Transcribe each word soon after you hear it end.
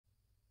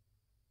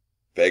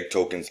FEG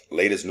tokens,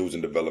 latest news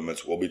and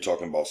developments. We'll be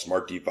talking about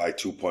Smart DeFi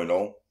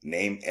 2.0,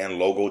 name and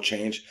logo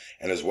change,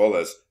 and as well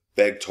as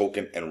FEG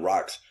token and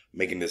rocks,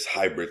 making this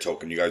hybrid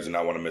token. You guys do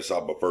not want to miss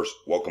out. But first,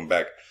 welcome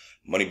back.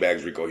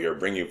 Moneybags Rico here,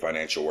 bringing you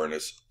financial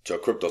awareness to a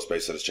crypto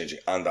space that is changing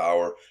on the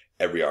hour,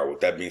 every hour.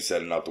 With that being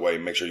said and out the way,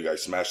 make sure you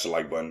guys smash the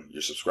like button,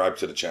 you're subscribed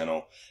to the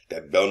channel,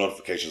 that bell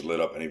notification is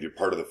lit up, and if you're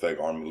part of the FEG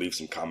army, leave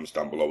some comments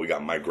down below. We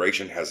got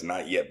migration has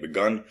not yet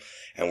begun,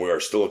 and we are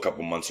still a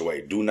couple months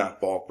away. Do not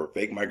fall for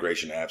fake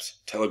migration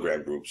apps,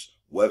 Telegram groups,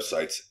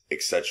 websites,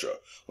 etc.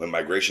 When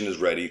migration is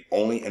ready,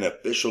 only an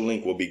official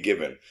link will be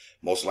given.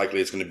 Most likely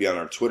it's going to be on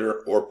our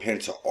Twitter or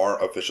pinned to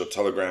our official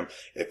Telegram.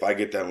 If I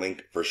get that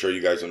link, for sure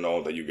you guys will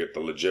know that you get the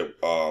legit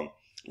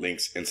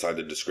links inside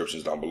the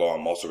descriptions down below.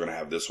 I'm also going to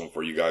have this one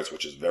for you guys,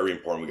 which is very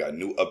important. We got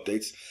new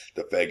updates.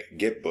 The FEG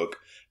Get Book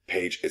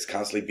page is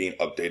constantly being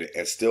updated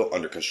and still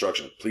under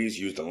construction. Please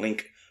use the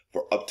link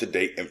for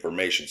up-to-date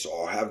information. So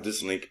I'll have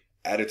this link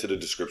added to the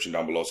description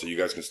down below so you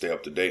guys can stay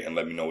up to date and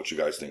let me know what you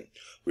guys think.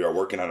 We are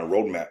working on a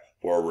roadmap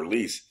for a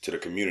release to the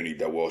community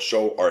that will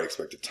show our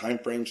expected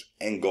timeframes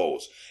and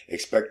goals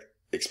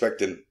expected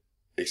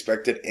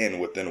in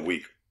within a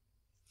week.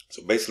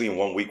 So basically in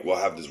 1 week, we'll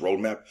have this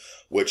roadmap,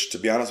 which to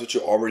be honest with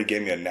you, already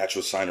gave me a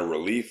natural sign of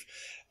relief.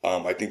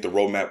 I think the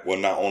roadmap will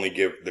not only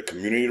give the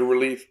community the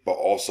relief, but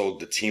also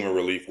the team a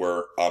relief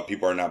where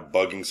people are not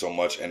bugging so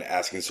much and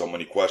asking so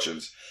many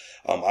questions.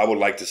 I would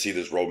like to see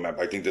this roadmap.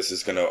 I think this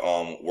is going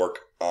to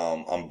work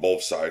on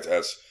both sides.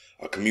 As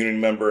a community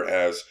member,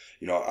 as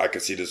you know, I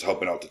could see this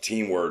helping out the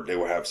team where they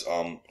will have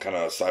kind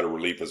of a side of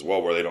relief as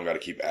well, where they don't got to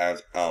keep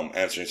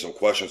answering some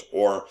questions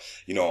or,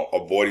 you know,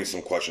 avoiding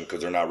some questions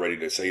because they're not ready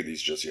to say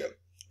these just yet.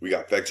 We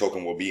got FEG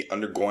token will be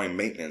undergoing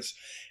maintenance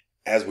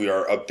as we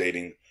are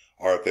updating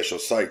our official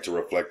site to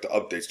reflect the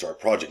updates to our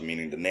project,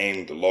 meaning the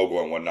name, the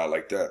logo, and whatnot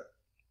like that.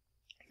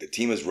 The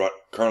team is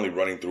currently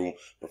running through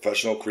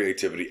professional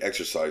creativity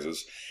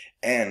exercises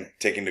and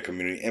taking the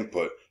community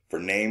input for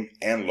name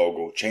and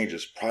logo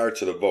changes prior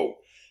to the vote.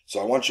 So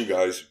I want you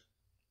guys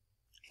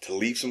to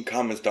leave some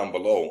comments down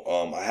below.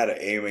 I had an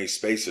AMA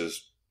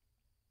Spaces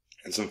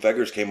and some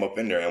FEGers came up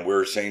in there and we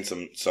were saying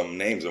some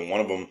names, and one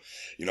of them,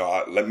 you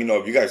know, let me know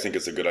if you guys think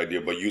it's a good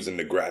idea, but using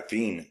the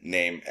graphene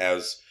name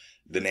as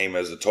the name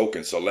as a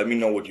token. So let me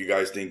know what you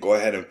guys think. Go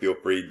ahead and feel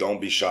free. Don't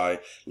be shy.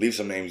 Leave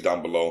some names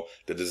down below.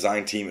 The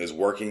design team is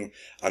working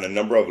on a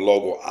number of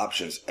logo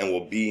options and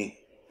will be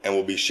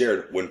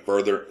shared when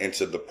further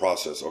into the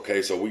process.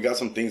 Okay, so we got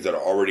some things that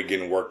are already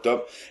getting worked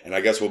up, and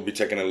I guess we'll be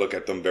taking a look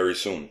at them very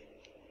soon.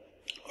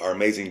 Our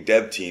amazing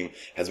dev team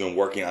has been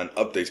working on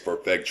updates for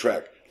FEG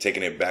Track,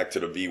 taking it back to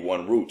the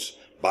V1 roots,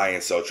 buy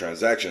and sell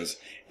transactions,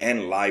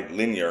 and live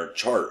linear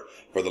chart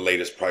for the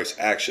latest price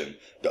action.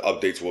 The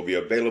updates will be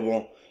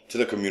available to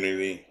the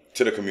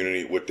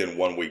community within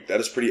 1 week.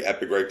 That is pretty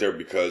epic right there,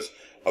 because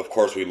of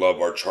course we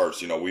love our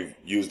charts. You know, we've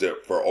used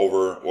it for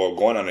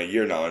going on a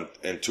year now, and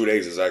in 2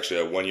 days is actually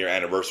a 1 year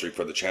anniversary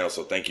for the channel.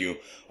 So thank you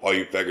all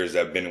you FEGers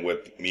that have been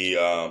with me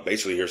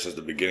basically here since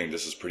the beginning.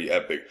 This is pretty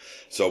epic.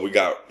 So we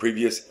got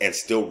previous and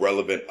still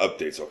relevant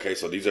updates. Okay,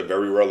 so these are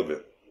very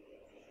relevant.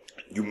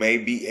 You may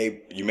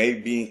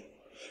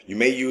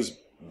use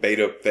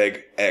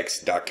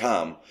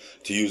betafegx.com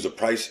to use the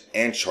price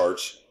and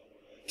charts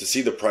to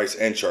see the price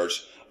and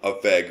charts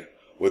of FEG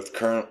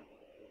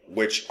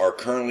which are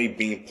currently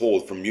being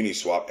pulled from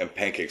Uniswap and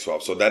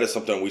PancakeSwap. So that is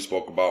something we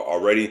spoke about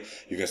already.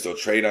 You can still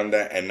trade on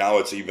that, and now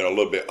it's even a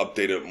little bit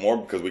updated more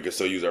because we can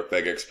still use our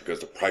FEGX because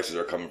the prices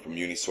are coming from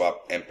Uniswap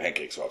and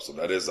PancakeSwap. So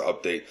that is the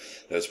update.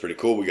 That's pretty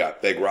cool. We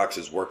got FEG Rocks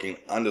is working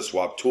on the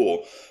swap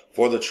tool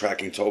for the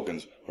tracking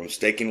tokens from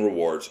staking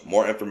rewards.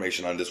 More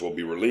information on this will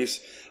be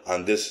released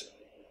on this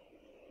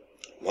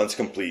once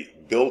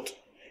complete, built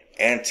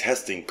and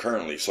testing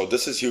currently. So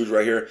this is huge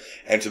right here,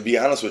 and to be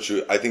honest with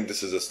you, I think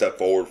this is a step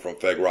forward from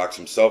FEG Rocks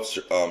himself.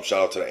 Shout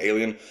out to the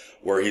alien,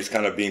 where he's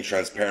kind of being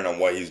transparent on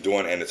what he's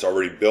doing, and it's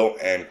already built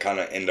and kind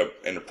of in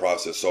the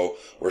process. So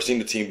we're seeing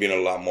the team being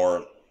a lot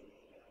more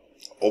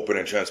open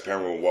and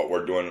transparent with what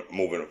we're doing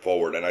moving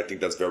forward, and I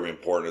think that's very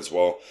important as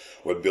well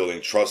with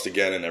building trust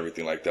again and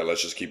everything like that.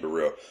 Let's just keep it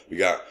real.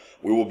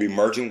 We will be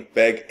merging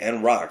FEG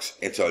and Rocks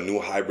into a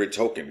new hybrid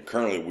token.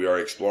 Currently we are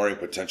exploring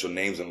potential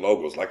names and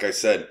logos. Like I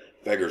said,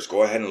 FEGers,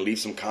 go ahead and leave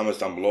some comments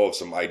down below of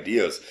some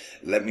ideas.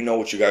 Let me know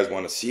what you guys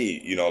want to see.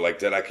 You know, like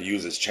that I could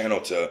use this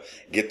channel to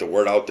get the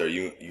word out there.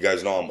 You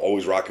guys know I'm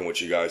always rocking with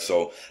you guys.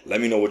 So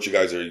let me know what you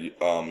guys are,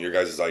 your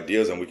guys'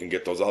 ideas, and we can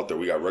get those out there.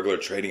 We got regular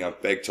trading on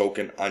FEG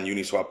token, on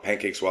Uniswap,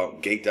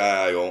 PancakeSwap,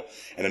 Gate.io,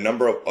 and a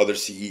number of other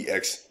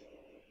CEX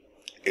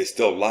is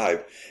still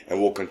live and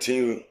will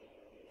continue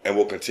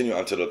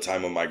until the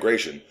time of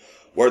migration,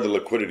 where the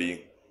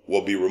liquidity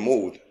will be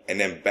removed and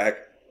then back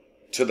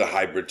to the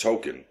hybrid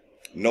token.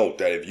 Note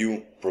that if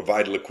you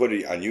provide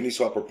liquidity on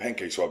Uniswap or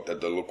PancakeSwap, that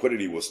the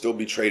liquidity will still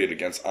be traded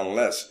against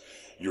unless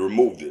you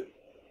removed it.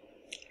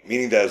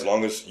 Meaning that as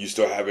long as you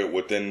still have it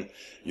within,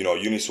 you know,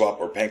 Uniswap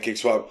or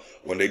PancakeSwap,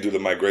 when they do the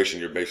migration,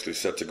 you're basically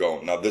set to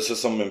go. Now, this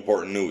is some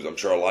important news. I'm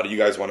sure a lot of you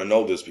guys want to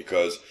know this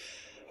because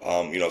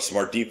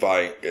Smart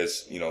DeFi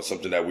is,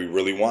 something that we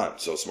really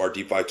want. So Smart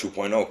DeFi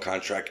 2.0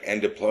 contract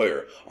and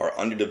deployer are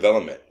under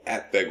development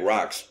at FEG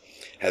Rocks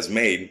has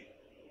made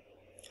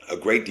a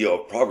great deal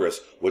of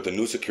progress with the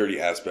new security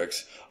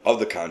aspects of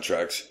the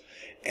contracts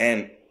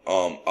and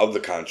of the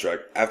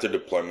contract. After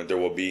deployment, there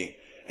will be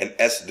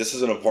this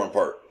is an important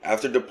part.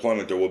 After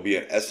deployment, there will be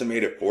an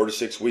estimated 4 to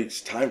 6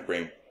 weeks time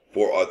frame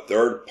for a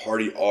third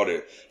party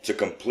audit to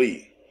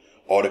complete.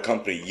 Audit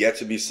company yet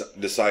to be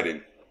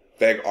decided.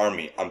 FEG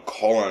Army, I'm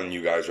calling on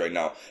you guys right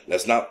now.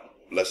 Let's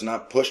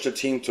not push the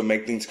team to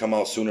make things come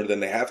out sooner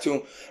than they have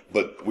to,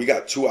 but we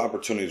got two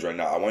opportunities right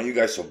now. I want you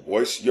guys to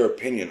voice your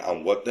opinion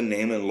on what the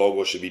name and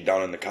logo should be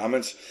down in the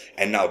comments.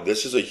 And now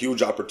this is a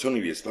huge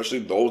opportunity, especially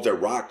those that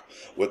rock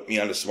with me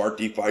on the Smart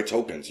DeFi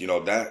tokens.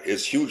 That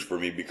is huge for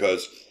me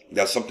because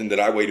that's something that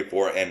I waited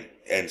for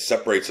and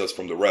separates us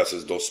from the rest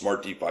is those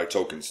Smart DeFi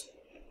tokens.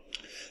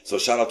 So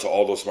shout out to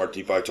all those Smart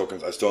DeFi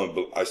tokens. I still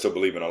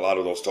believe in a lot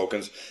of those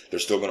tokens. They're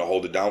still going to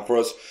hold it down for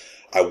us.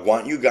 I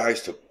want you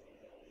guys to,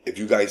 if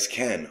you guys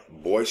can,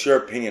 voice your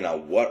opinion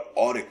on what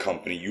audit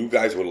company you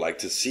guys would like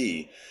to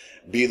see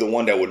be the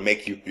one that would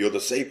make you feel the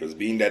safest,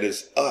 being that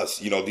is us.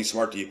 These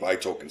Smart DeFi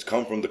tokens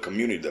come from the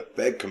community. The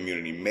FEG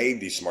community made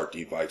these Smart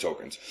DeFi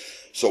tokens.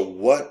 So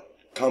what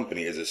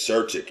company is it?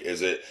 Certic?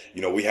 Is it,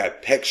 we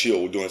had Peck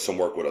Shield doing some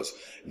work with us.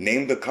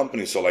 Name the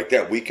company so like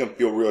that we can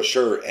feel real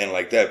sure, and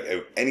like that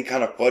if any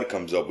kind of FUD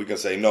comes up, we can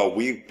say no,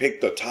 we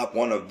picked the top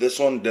one of this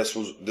one. This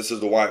is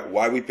the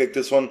why we picked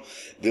this one,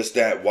 this,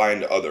 that, why,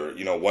 and the other,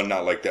 one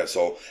not like that.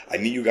 So I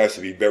need you guys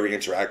to be very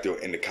interactive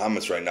in the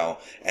comments right now,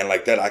 and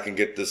like that I can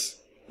get this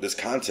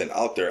content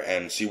out there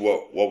and see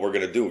what we're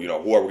gonna do.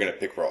 Who are we gonna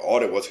pick for our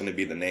audit? What's gonna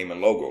be the name and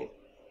logo?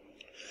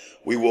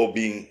 We will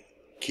be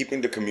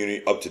keeping the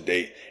community up to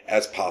date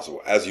as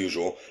possible. As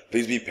usual,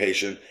 please be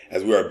patient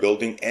as we are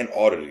building and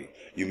auditing.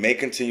 You may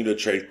continue to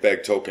trade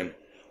FEG token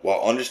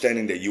while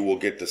understanding that you will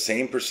get the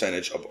same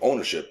percentage of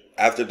ownership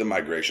after the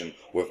migration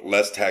with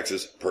less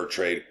taxes per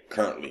trade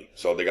currently.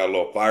 So they got a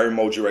little fire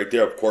emoji right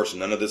there. Of course,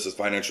 none of this is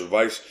financial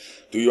advice.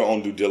 Do your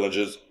own due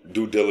diligence,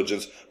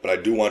 but I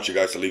do want you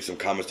guys to leave some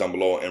comments down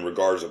below in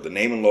regards of the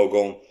name and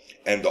logo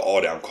and the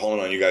audit. I'm calling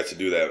on you guys to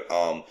do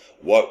that.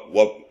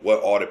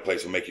 What audit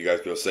place will make you guys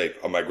feel safe?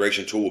 A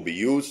migration tool will be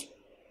used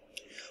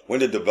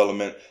when the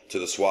development to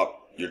the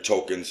swap your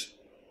tokens.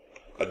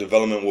 A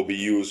development will be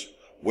used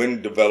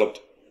when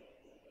developed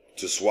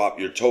to swap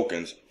your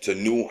tokens to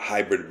new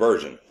hybrid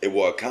version. It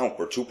will account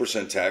for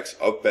 2% tax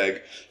of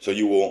FEG, so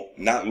you will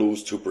not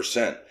lose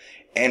 2%,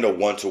 and a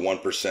 1 to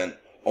 1%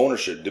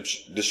 ownership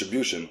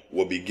distribution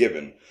will be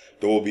given.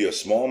 There will be a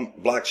small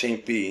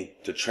blockchain fee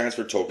to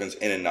transfer tokens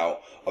in and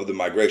out of the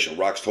migration.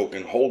 Rocks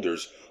token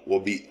holders will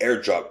be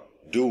airdropped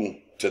due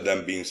to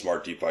them being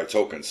Smart DeFi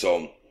tokens.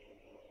 So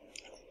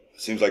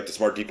it seems like the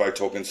Smart DeFi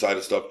token side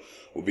of stuff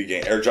will be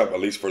getting airdropped, at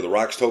least for the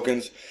Rocks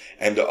tokens.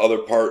 And the other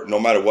part, no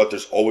matter what,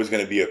 there's always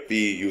going to be a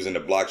fee using the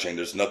blockchain.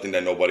 There's nothing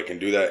that nobody can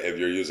do that if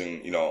you're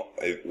using,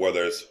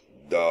 whether it's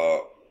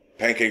the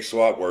Pancake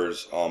Swap, where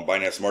it's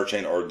Binance Smart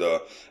Chain, or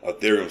the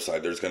Ethereum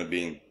side, there's going to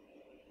be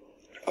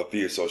a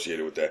fee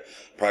associated with that.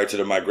 Prior to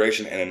the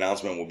migration, an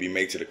announcement will be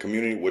made to the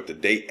community with the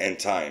date and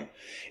time.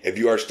 If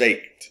you are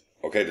staked,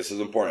 okay, this is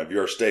important. If you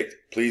are staked,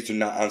 please do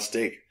not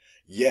unstake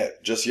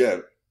just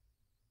yet,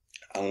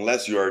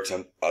 unless you are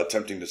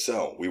attempting to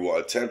sell. We will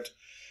attempt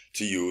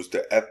to use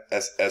the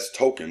FSS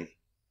token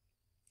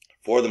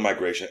for the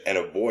migration and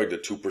avoid the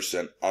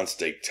 2%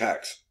 unstake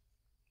tax.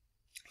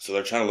 So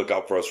they're trying to look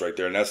out for us right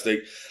there in that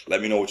stake.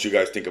 Let me know what you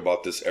guys think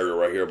about this area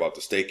right here, about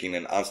the staking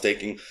and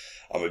unstaking.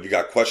 If you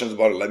got questions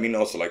about it, let me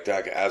know, so like that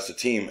I can ask the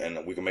team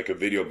and we can make a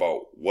video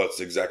about what's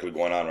exactly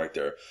going on right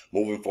there.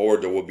 Moving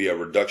forward, there will be a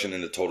reduction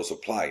in the total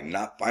supply.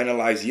 Not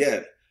finalized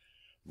yet,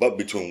 but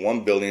between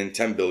 1 billion,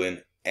 10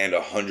 billion, and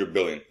 100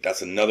 billion.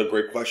 That's another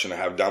great question I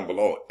have down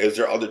below. Is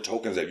there other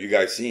tokens that you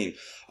guys seen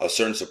a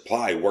certain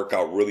supply work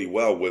out really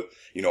well with,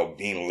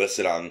 being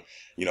listed on,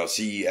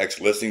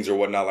 CEX listings or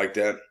whatnot like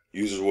that?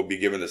 Users will be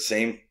given the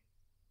same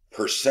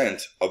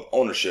percent of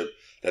ownership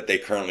that they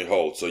currently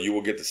hold. So you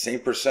will get the same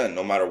percent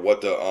no matter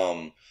what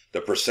the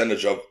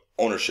percentage of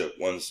ownership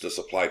once the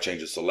supply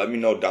changes. So let me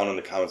know down in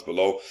the comments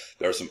below.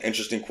 There are some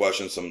interesting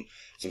questions, some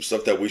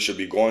stuff that we should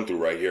be going through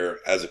right here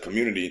as a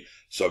community.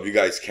 So if you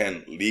guys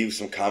can, leave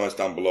some comments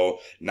down below,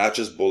 not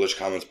just bullish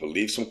comments, but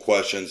leave some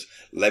questions.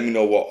 Let me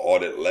know what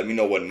audit, let me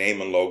know what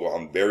name and logo.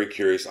 I'm very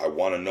curious. I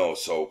want to know.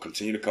 So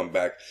continue to come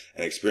back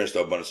and experience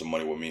the abundance of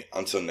money with me.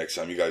 Until next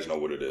time, you guys know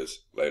what it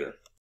is. Later.